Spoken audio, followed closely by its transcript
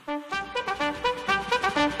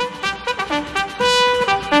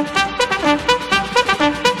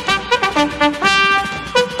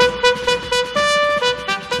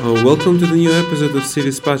Welcome to the new episode of Si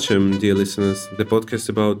Vis Pacem, dear listeners, the podcast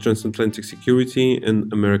about transatlantic security and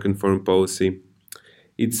American foreign policy.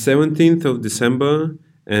 It's 17th of December,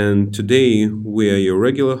 and today we are your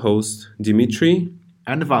regular hosts, Dimitri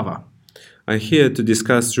and Vava, are here to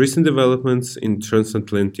discuss recent developments in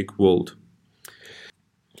transatlantic world.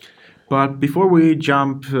 But before we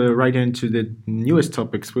jump right into the newest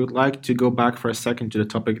topics, we would like to go back for a second to the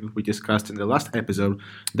topic that we discussed in the last episode,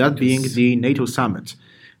 that being the NATO summit.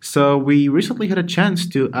 So we recently had a chance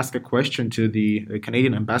to ask a question to the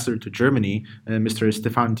Canadian ambassador to Germany, Mr.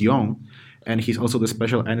 Stéphane Dion, and he's also the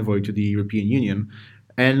special envoy to the European Union.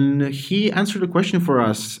 And he answered the question for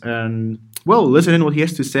us. And, well, listen in what he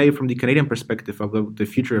has to say from the Canadian perspective of the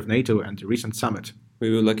future of NATO and the recent summit. We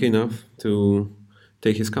were lucky enough to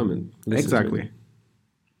take his comment. Exactly.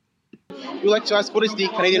 We'd like to ask, what is the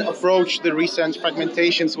Canadian approach to the recent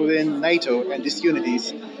fragmentations within NATO and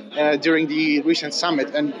disunities during the recent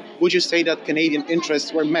summit? And would you say that Canadian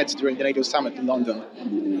interests were met during the NATO summit in London?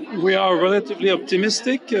 We are relatively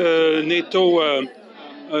optimistic. NATO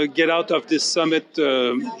get out of this summit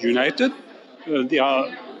united.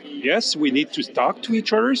 Yes, we need to talk to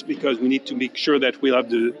each other because we need to make sure that we have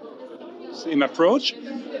the same approach.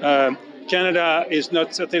 Canada is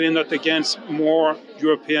certainly not against more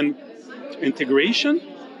European integration,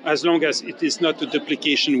 as long as it is not a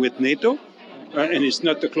duplication with NATO and it's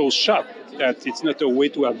not a closed shop. That it's not a way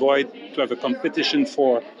to avoid to have a competition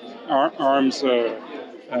for arms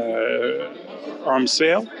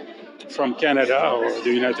sale from Canada or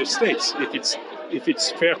the United States. If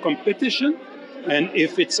it's fair competition, and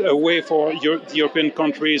if it's a way for the European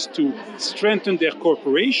countries to strengthen their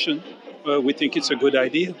cooperation, we think it's a good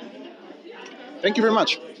idea. Thank you very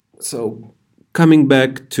much. So, coming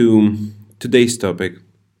back to today's topic,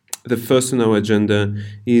 the first on our agenda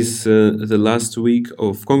is the last week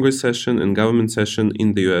of Congress session and government session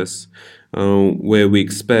in the US, where we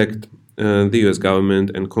expect the US government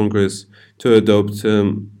and Congress to adopt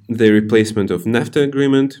the replacement of NAFTA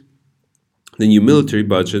agreement, the new military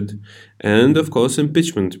budget, and of course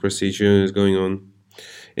impeachment procedure is going on.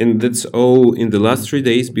 And that's all in the last 3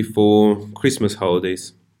 days before Christmas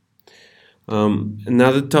holidays.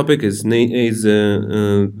 Another topic is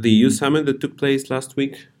the EU summit that took place last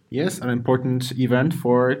week. Yes, an important event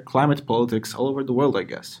for climate politics all over the world, I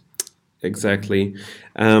guess. Exactly.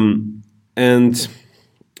 And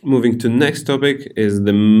moving to next topic is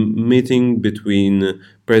the meeting between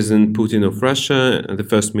President Putin of Russia, the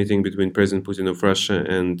first meeting between President Putin of Russia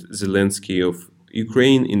and Zelensky of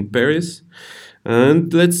Ukraine in Paris.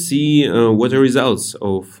 And let's see what are the results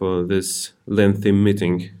of this lengthy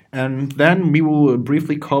meeting. And then we will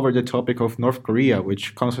briefly cover the topic of North Korea,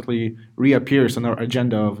 which constantly reappears on our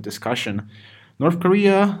agenda of discussion. North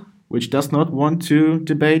Korea, which does not want to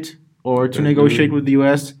debate or to negotiate with the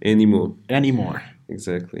US anymore.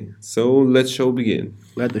 Exactly. So let the show begin.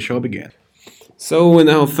 Let the show begin. So in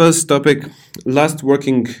our first topic, last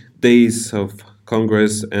working days of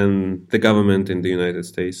Congress and the government in the United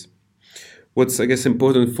States. What's, I guess,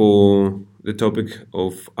 important for the topic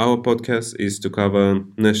of our podcast is to cover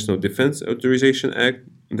National Defense Authorization Act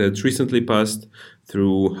that recently passed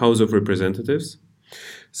through House of Representatives.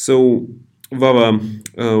 So, Vava,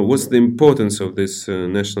 what's the importance of this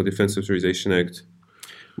National Defense Authorization Act?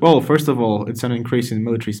 Well, first of all, it's an increase in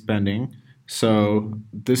military spending. So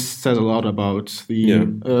this says a lot about the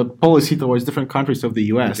policy towards different countries of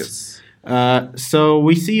the US. Yes. So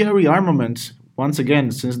we see a rearmament once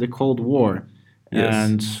again since the Cold War. Yes.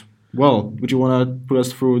 And, well, would you want to put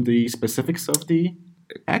us through the specifics of the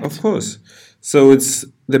act? Of course. So it's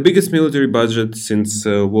the biggest military budget since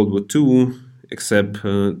World War II, except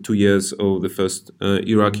 2 years of the first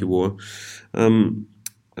Iraqi war. And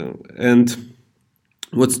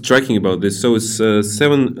what's striking about this? So it's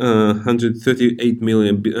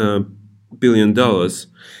 $738 billion,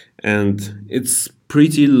 and it's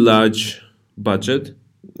pretty large budget.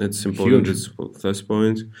 It's important. It's the first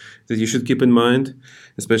point that you should keep in mind,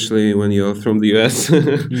 especially when you're from the US.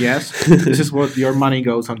 Yes, this is what your money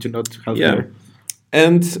goes on to, not healthcare. Yeah,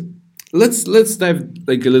 and let's dive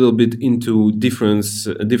like a little bit into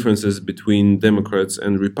differences between Democrats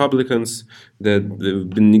and Republicans that they've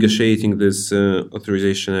been negotiating this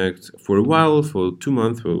Authorization Act for a while, for 2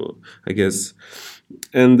 months, I guess.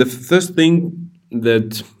 And the first thing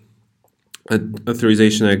that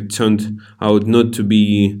Authorization Act turned out not to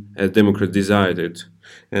be as Democrats desired it,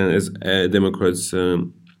 and as Democrats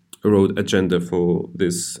wrote agenda for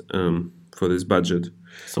this budget.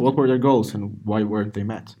 So what were their goals and why weren't they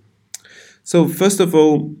met? So first of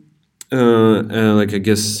all, I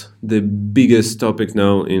guess the biggest topic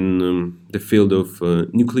now in the field of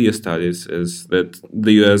nuclear studies is that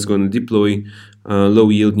the U.S. going to deploy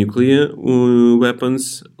low-yield nuclear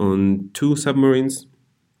weapons on 2 submarines.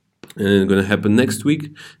 Going to happen next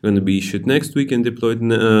week. Going to be issued next week and deployed.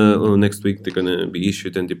 Or next week they're going to be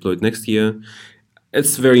issued and deployed next year.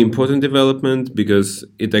 It's a very important development because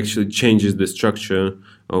it actually changes the structure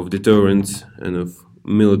of deterrence and of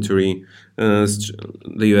military,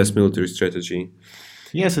 the U.S. military strategy.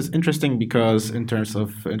 Yes, it's interesting because in terms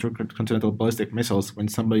of intercontinental ballistic missiles, when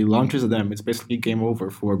somebody launches them, it's basically game over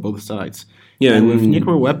for both sides. Yeah, and with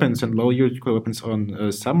nuclear weapons and low-yield nuclear weapons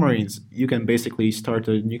on submarines, you can basically start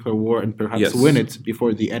a nuclear war and perhaps Yes. win it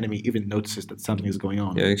before the enemy even notices that something is going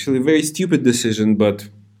on. Yeah, actually, a very stupid decision, but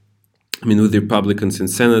I mean, with the Republicans in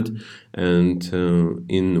Senate and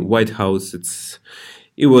in White House,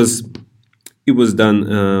 it was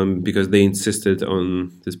done because they insisted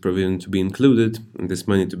on this provision to be included and this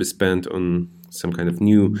money to be spent on some kind of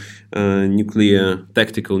new nuclear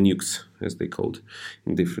tactical nukes, as they called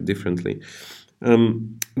differently.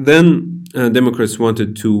 Then Democrats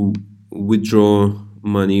wanted to withdraw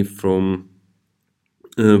money from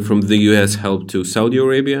the U.S. help to Saudi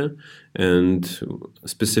Arabia, and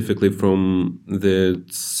specifically from the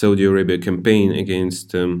Saudi Arabia campaign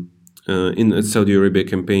against in Saudi Arabia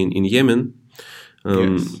campaign in Yemen.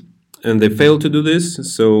 Yes. And they failed to do this.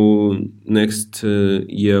 So next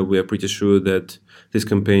year, we are pretty sure that this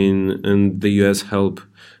campaign and the U.S. help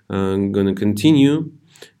are going to continue,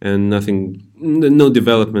 and no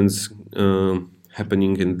developments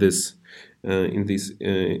happening in this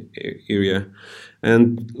area.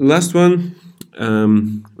 And last one,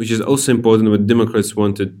 which is also important, but Democrats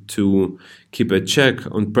wanted to keep a check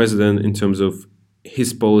on president in terms of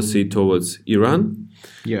his policy towards Iran.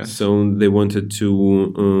 Yes. So they wanted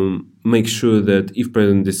to make sure that if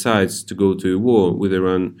president decides to go to a war with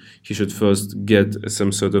Iran, he should first get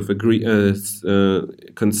some sort of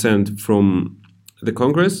consent from the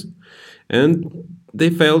Congress. And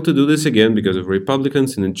they failed to do this again because of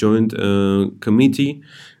Republicans in a joint committee.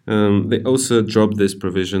 They also dropped this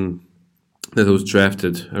provision that was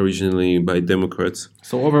drafted originally by Democrats.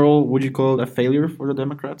 So overall, would you call it a failure for the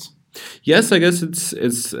Democrats? Yes, I guess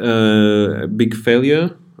it's a big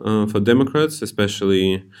failure for Democrats,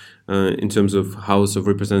 especially in terms of House of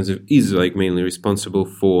Representatives is like mainly responsible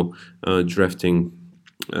for drafting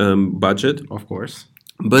budget. Of course.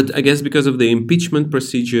 But I guess because of the impeachment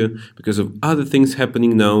procedure, because of other things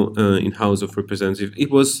happening now in House of Representatives,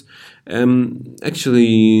 it was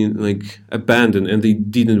actually like abandoned, and they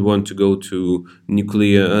didn't want to go to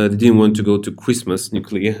nuclear. They didn't want to go to Christmas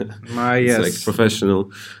nuclear. Yes. It's like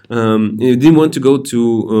professional. They didn't want to go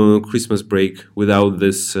to Christmas break without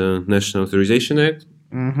this National Authorization Act.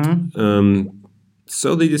 Mm-hmm.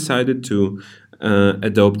 So they decided to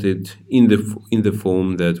adopt it in the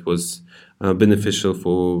form that was beneficial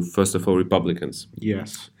for, first of all, Republicans.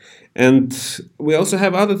 Yes. And we also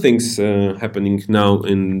have other things happening now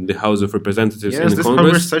in the House of Representatives and Yes, the this Congress.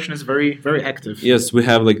 Congress session is very, very active. Yes, we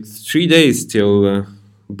have like 3 days till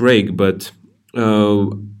break, but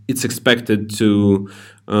it's expected to...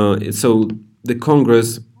 so the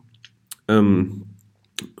Congress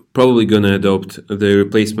probably going to adopt the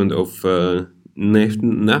replacement of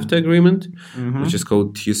NAFTA agreement, which is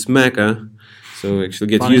called USMCA. So actually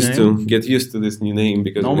get used to this new name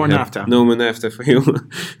because no we more have NAFTA. No more NAFTA for you.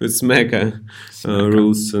 It's SMCA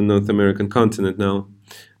rules North American continent now.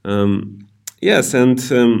 Yes, and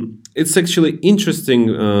it's actually interesting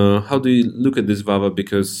how do you look at this, Vava,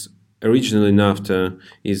 because originally NAFTA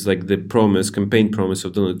is like the campaign promise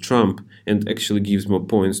of Donald Trump, and actually gives more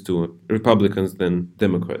points to Republicans than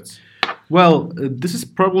Democrats. Well, this is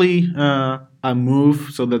probably a move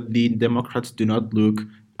so that the Democrats do not look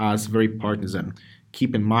as very partisan.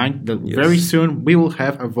 Keep in mind that very soon we will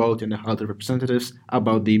have a vote in the House of Representatives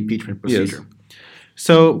about the impeachment procedure. Yes.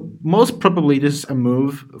 So most probably this is a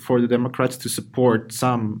move for the Democrats to support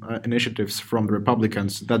some initiatives from the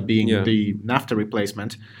Republicans, that being the NAFTA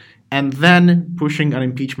replacement, and then pushing an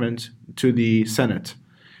impeachment to the Senate.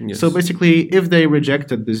 Yes. So basically, if they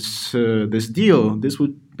rejected this deal, this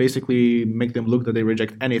would basically make them look that they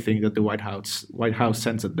reject anything that the White House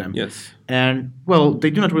sends at them. Yes. And well, they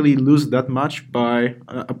do not really lose that much by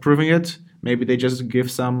approving it. Maybe they just give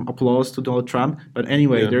some applause to Donald Trump. But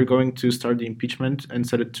anyway, they're going to start the impeachment and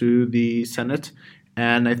send it to the Senate,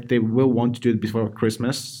 and they will want to do it before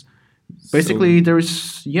Christmas. Basically,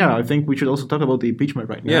 I think we should also talk about the impeachment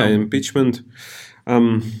right now. Yeah, impeachment.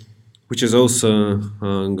 which is also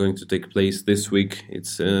going to take place this week.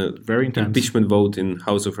 It's Very intense. Impeachment vote in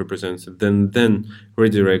House of Representatives, then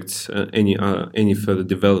redirects any further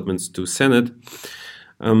developments to Senate.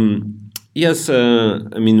 Yes,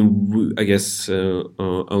 I mean, I guess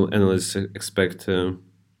all analysts expect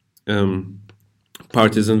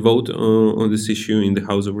partisan vote on this issue in the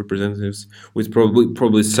House of Representatives, with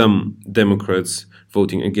probably some Democrats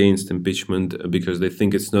voting against impeachment because they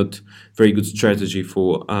think it's not very good strategy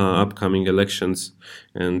for upcoming elections,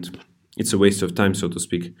 and it's a waste of time, so to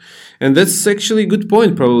speak. And that's actually a good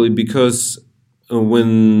point, probably, because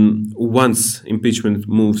once impeachment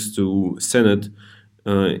moves to Senate,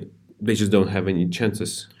 they just don't have any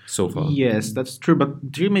chances so far. Yes, that's true.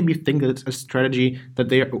 But do you maybe think that it's a strategy that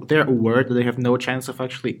they're aware that they have no chance of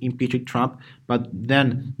actually impeaching Trump, but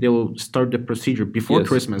then they will start the procedure before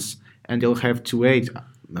Christmas, and they'll have to wait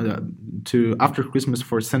to after Christmas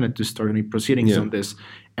for Senate to start any proceedings on this,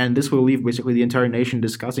 and this will leave basically the entire nation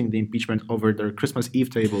discussing the impeachment over their Christmas Eve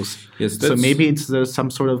tables. Yes, so maybe it's some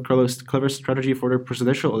sort of clever strategy for the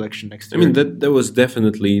presidential election next year. I mean, that was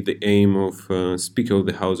definitely the aim of Speaker of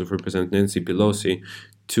the House of Representatives Nancy Pelosi,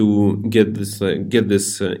 to get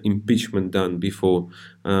this impeachment done before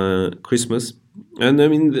Christmas. And I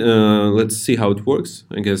mean, let's see how it works.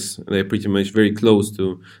 I guess they're pretty much very close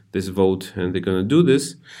to this vote, and they're going to do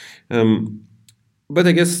this. But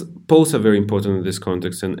I guess polls are very important in this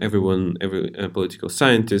context, and every political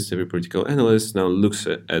scientist, every political analyst now looks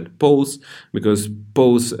at polls, because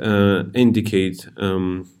polls indicate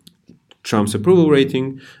Trump's approval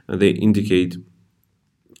rating, and they indicate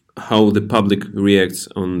how the public reacts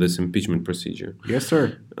on this impeachment procedure. Yes,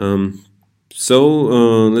 sir. So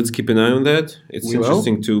let's keep an eye on that. It's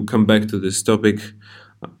interesting to come back to this topic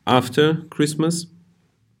after Christmas.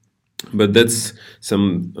 But that's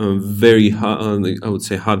some very hard, I would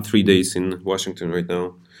say, hard 3 days in Washington right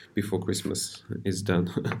now before Christmas is done.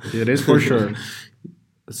 It is for sure.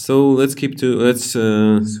 So let's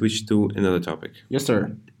switch to another topic. Yes,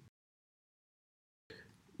 sir.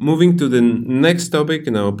 Moving to the next topic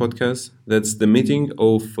in our podcast, that's the meeting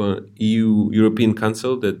of European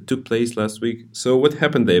Council that took place last week. So what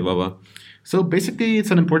happened there, Baba? So basically, it's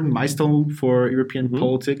an important milestone for European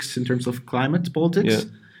politics in terms of climate politics.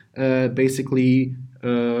 Yeah. Basically,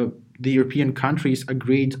 the European countries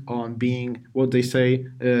agreed on being, what they say,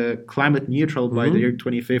 climate neutral by the year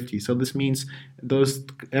 2050. So this means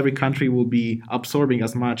every country will be absorbing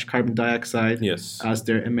as much carbon dioxide as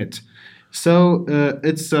they emit. So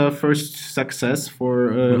it's a first success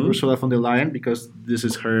for Ursula von der Leyen, because this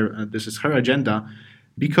is her agenda.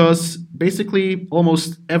 Because basically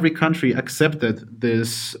almost every country accepted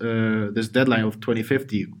this deadline of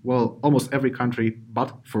 2050. Well, almost every country,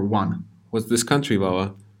 but for one. What's this country,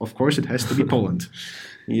 Baba? Of course, it has to be Poland.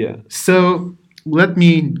 Yeah. So let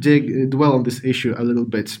me dwell on this issue a little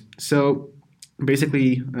bit. So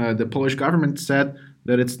basically, the Polish government said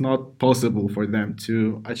that it's not possible for them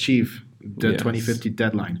to achieve the 2050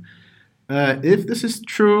 deadline. If this is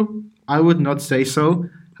true, I would not say so.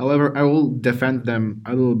 However, I will defend them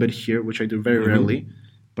a little bit here, which I do very rarely,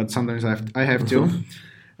 but sometimes I have to.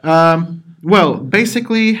 Well,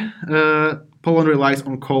 basically, Poland relies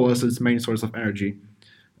on coal as its main source of energy.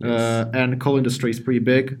 And coal industry is pretty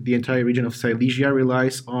big. The entire region of Silesia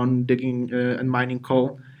relies on digging and mining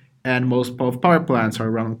coal, and most power plants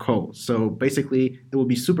are run on coal. So basically, it will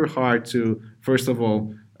be super hard to, first of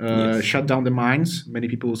all, shut down the mines. Many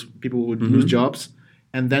people would lose jobs,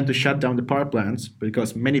 and then to shut down the power plants,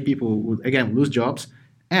 because many people would again lose jobs,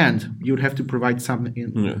 and you would have to provide something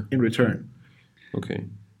in return. Okay.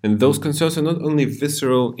 And those concerns are not only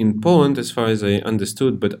visceral in Poland, as far as I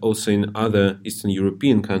understood, but also in other Eastern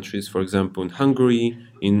European countries, for example, in Hungary,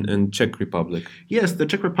 in Czech Republic. Yes, the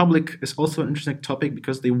Czech Republic is also an interesting topic,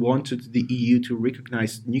 because they wanted the EU to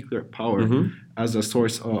recognize nuclear power as a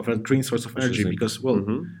green source of energy, because,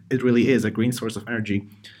 it really is a green source of energy.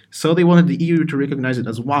 So they wanted the EU to recognize it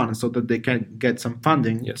as one, so that they can get some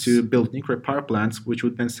funding to build nuclear power plants, which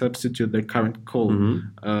would then substitute their current coal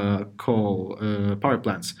power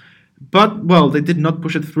plants. But, well, they did not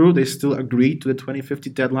push it through. They still agreed to the 2050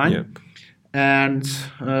 deadline. Yep. And,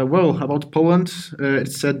 about Poland,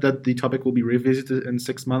 it's said that the topic will be revisited in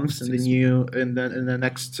 6 months in the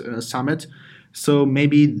next summit. So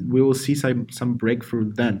maybe we will see some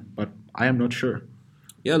breakthrough then, but I am not sure.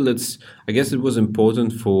 Yeah, I guess it was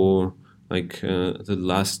important for the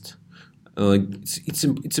last.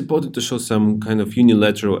 It's important to show some kind of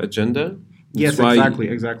unilateral agenda Yes, why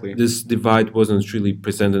exactly. this divide wasn't really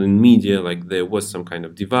presented in media, like there was some kind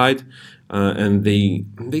of divide, and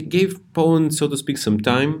they gave Poland, so to speak, some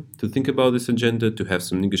time to think about this agenda, to have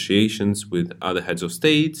some negotiations with other heads of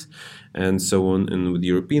states, and so on, and with the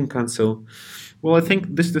European Council. Well, I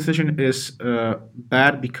think this decision is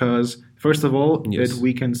bad because, first of all, Yes. it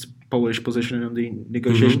weakens Polish position on the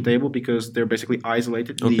negotiation table because they're basically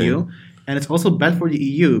isolated in the Okay. EU, and it's also bad for the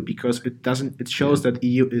EU because it shows that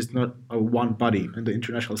EU is not a one body in the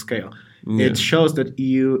international scale. Yeah. It shows that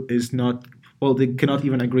EU is not, well, they cannot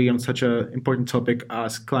even agree on such an important topic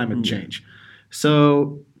as climate change.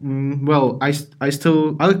 So, well,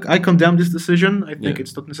 I condemn this decision. I think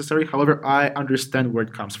it's not necessary. However, I understand where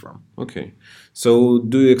it comes from. Okay, so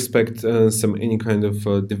do you expect any kind of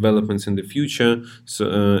developments in the future? So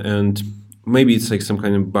and maybe it's like some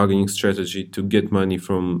kind of bargaining strategy to get money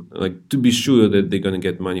from, like, to be sure that they're going to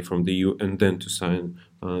get money from the EU and then to sign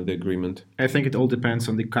the agreement. I think it all depends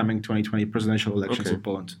on the coming 2020 presidential elections in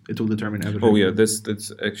Poland. It will determine everything. Oh yeah,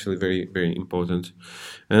 that's actually very, very important.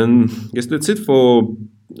 And I guess that's it for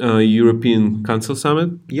European Council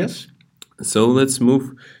Summit. Yes. So let's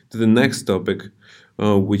move to the next topic,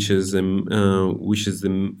 which is the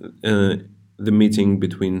meeting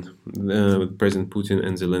between President Putin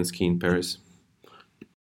and Zelensky in Paris.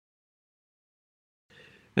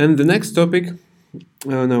 And the next topic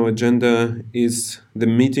on our agenda is the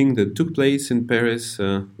meeting that took place in Paris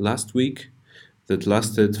last week, that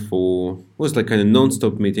lasted was like kind of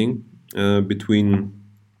non-stop meeting between,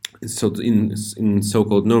 in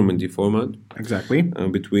so-called Normandy format. Exactly.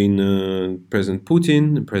 Between President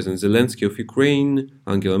Putin, President Zelensky of Ukraine,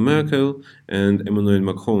 Angela Merkel, and Emmanuel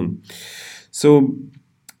Macron. So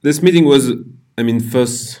this meeting was,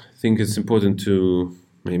 first I think it's important to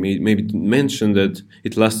maybe mention that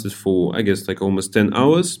it lasted for, I guess, like almost 10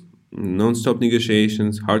 hours, non-stop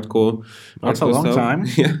negotiations, hardcore. That's a long stuff. time.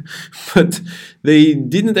 Yeah, but they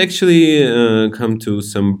didn't actually come to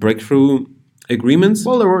some breakthrough agreements.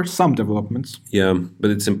 Well, there were some developments. Yeah,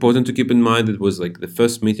 but it's important to keep in mind it was like the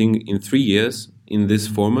first meeting in 3 years in this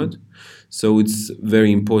format. So it's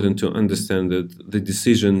very important to understand that the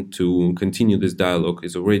decision to continue this dialogue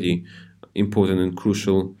is already important and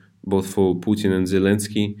crucial both for Putin and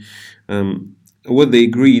Zelensky. What they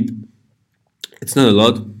agreed, it's not a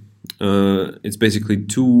lot. It's basically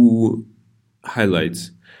two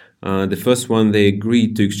highlights. The first one, they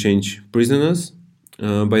agreed to exchange prisoners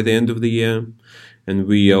by the end of the year, and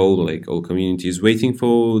we all communities waiting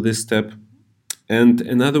for this step. And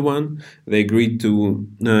another one, they agreed to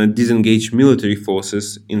disengage military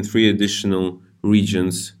forces in 3 additional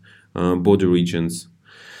regions, border regions,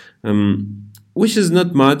 which is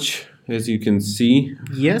not much, as you can see.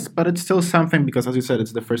 Yes, but it's still something because, as you said,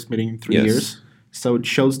 it's the first meeting in 3 years. So it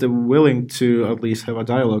shows they're willing to at least have a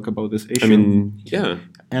dialogue about this issue. Yeah.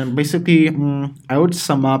 And basically, I would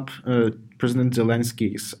sum up President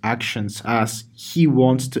Zelensky's actions as he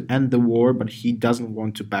wants to end the war, but he doesn't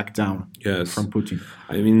want to back down from Putin.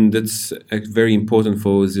 That's very important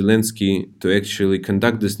for Zelensky to actually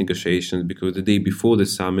conduct this negotiation, because the day before the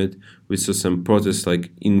summit, we saw some protests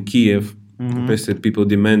like in Kiev, people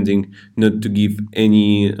demanding not to give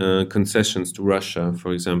any concessions to Russia,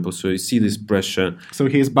 for example. So you see this pressure. So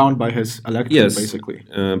he is bound by his electorate, basically.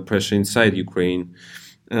 Pressure inside Ukraine.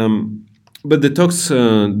 But the talks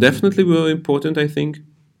definitely were important, I think.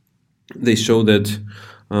 They show that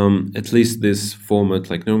at least this format,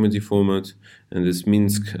 like Normandy format, and this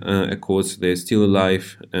Minsk Accords, they're still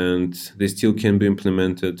alive and they still can be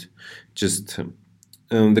implemented. Just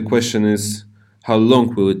the question is, how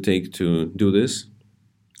long will it take to do this?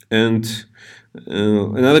 And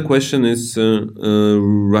another question is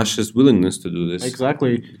Russia's willingness to do this.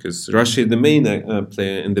 Exactly. Because Russia is the main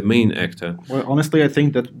player and the main actor. Well, honestly, I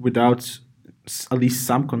think that without at least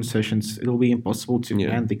some concessions, it will be impossible to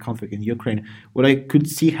end the conflict in Ukraine. What I could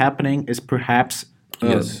see happening is perhaps...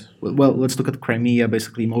 Well, let's look at Crimea.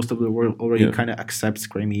 Basically, most of the world already kind of accepts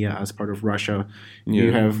Crimea as part of Russia.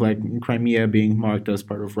 You have Crimea being marked as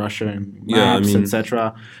part of Russia and maps,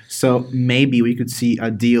 etc. So maybe we could see a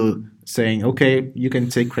deal saying, okay, you can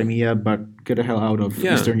take Crimea, but get the hell out of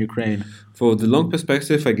eastern Ukraine. For the long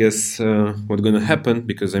perspective, I guess what's going to happen,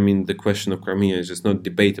 because the question of Crimea is just not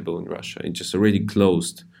debatable in Russia. It's just already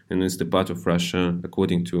closed, and it's the part of Russia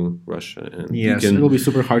according to Russia. And it will be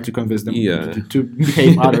super hard to convince them to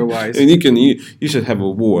behave otherwise. And you should have a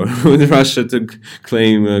war with Russia to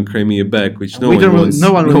claim Crimea back, which no one wants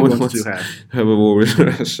to have a war with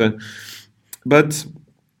Russia. But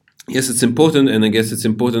yes, it's important, and I guess it's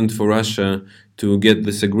important for Russia to get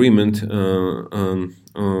this agreement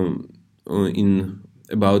in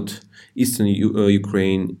about eastern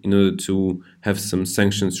Ukraine in order to have some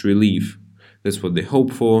sanctions relief. That's what they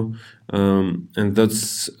hope for, and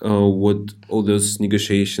that's what all those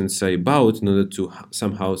negotiations say about in order to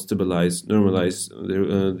somehow stabilize, normalize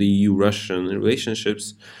the EU-Russian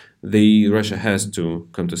relationships. Russia has to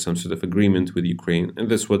come to some sort of agreement with Ukraine, and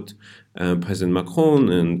that's what President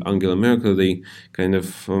Macron and Angela Merkel, they kind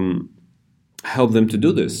of help them to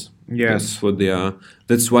do this. Yes. That's what they are.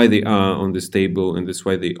 That's why they are on this table, and that's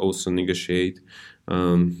why they also negotiate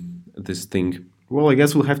this thing. Well, I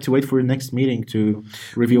guess we'll have to wait for the next meeting to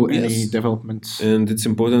reveal any developments. And it's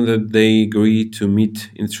important that they agree to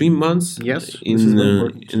meet in 3 months. Yes,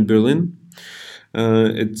 in Berlin.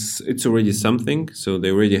 It's already something. So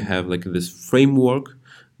they already have like this framework,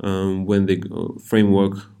 working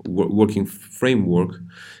framework,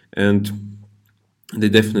 and they're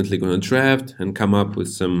definitely going to draft and come up with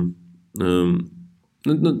some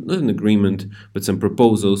not an agreement, but some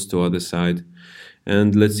proposals to other side.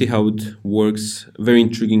 And let's see how it works. Very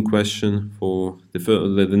intriguing question for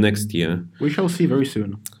the next year. We shall see very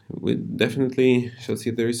soon. We definitely shall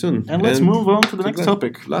see very soon. And let's move on to the next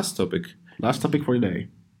topic. Last topic. Last topic for today.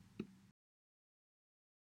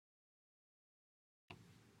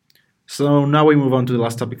 So now we move on to the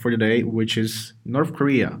last topic for today, which is North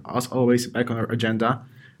Korea, as always back on our agenda.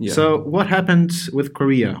 Yeah. So what happened with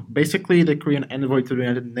Korea? Basically, the Korean envoy to the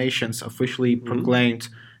United Nations officially proclaimed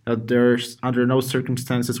that there's under no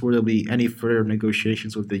circumstances will there be any further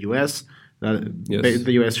negotiations with the U.S. That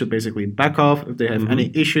the U.S. should basically back off if they have any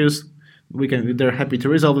issues. They're happy to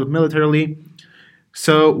resolve it militarily.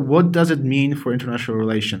 So what does it mean for international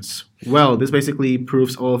relations? Well, this basically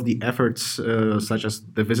proves all of the efforts, such as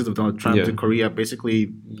the visit of Donald Trump to Korea,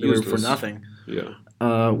 basically were for nothing. Yeah,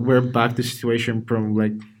 we're back to the situation from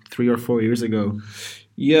like 3 or 4 years ago.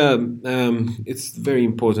 Yeah, it's very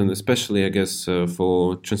important, especially, I guess,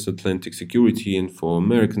 for transatlantic security and for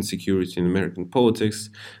American security and American politics,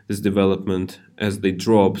 this development as they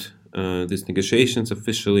dropped these negotiations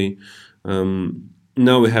officially.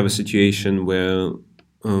 Now we have a situation where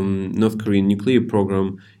North Korean nuclear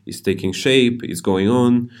program is taking shape, is going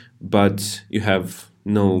on, but you have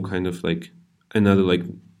no kind of like another like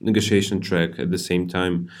negotiation track at the same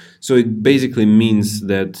time. So it basically means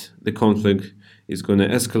that the conflict is going to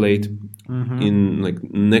escalate in like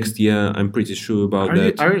next year. I'm pretty sure about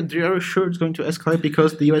that. Are you sure it's going to escalate?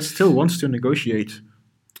 Because the US still wants to negotiate.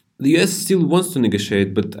 The US still wants to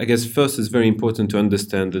negotiate, but I guess first it's very important to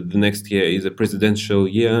understand that the next year is a presidential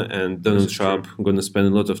year, and Donald Trump is going to spend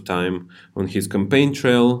a lot of time on his campaign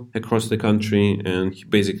trail across the country, and he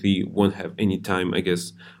basically won't have any time, I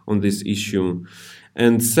guess, on this issue.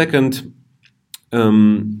 And second,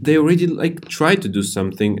 they already like tried to do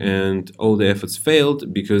something, and all the efforts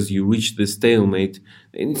failed because you reach this stalemate.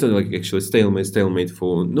 And it's not like actually stalemate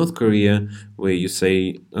for North Korea, where you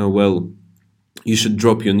say, well, you should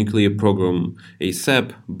drop your nuclear program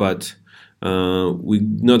ASAP, but we're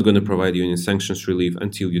not going to provide you any sanctions relief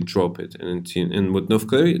until you drop it. And what North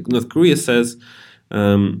Korea says,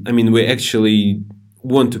 we actually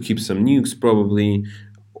want to keep some nukes probably,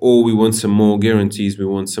 or we want some more guarantees, we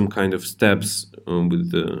want some kind of steps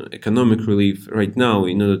with the economic relief right now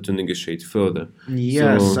in order to negotiate further.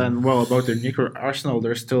 Yes, and well, about their nuclear arsenal,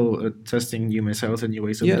 they're still testing new missiles and new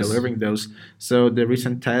ways of delivering those. So the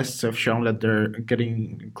recent tests have shown that they're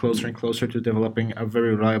getting closer and closer to developing a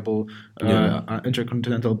very reliable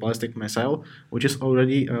intercontinental ballistic missile, which is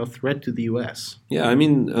already a threat to the US. Yeah,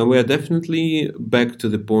 we are definitely back to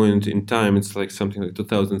the point in time. It's like something like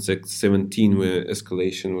 2017 where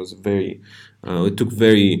escalation was it took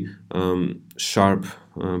very sharp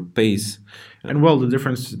pace. And well, the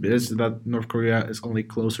difference is that North Korea is only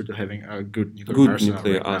closer to having a good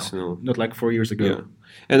nuclear arsenal. Not like 4 years ago. Yeah.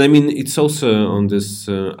 And it's also on this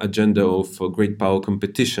agenda of great power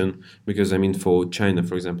competition, because for China,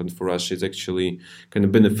 for example, and for Russia, it's actually kind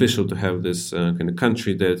of beneficial to have this kind of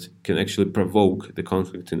country that can actually provoke the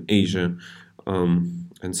conflict in Asia,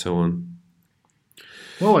 and so on.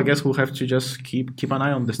 Well, I guess we'll have to just keep an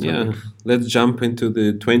eye on this topic. Yeah, let's jump into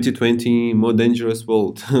the 2020 more dangerous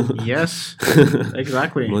world. Yes,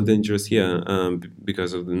 exactly. More dangerous,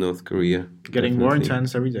 because of the North Korea. Getting more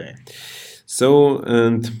intense every day. So,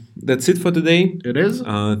 and that's it for today. It is.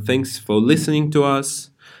 Thanks for listening to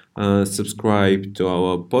us. Subscribe to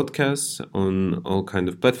our podcasts on all kind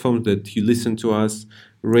of platforms that you listen to us.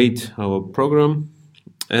 Rate our program.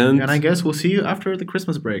 And I guess we'll see you after the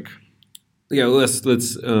Christmas break. Yeah, let's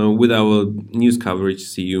with our news coverage,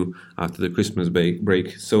 see you after the Christmas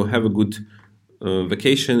break. So have a good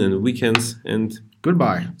vacation and weekends, and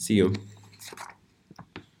goodbye. See you.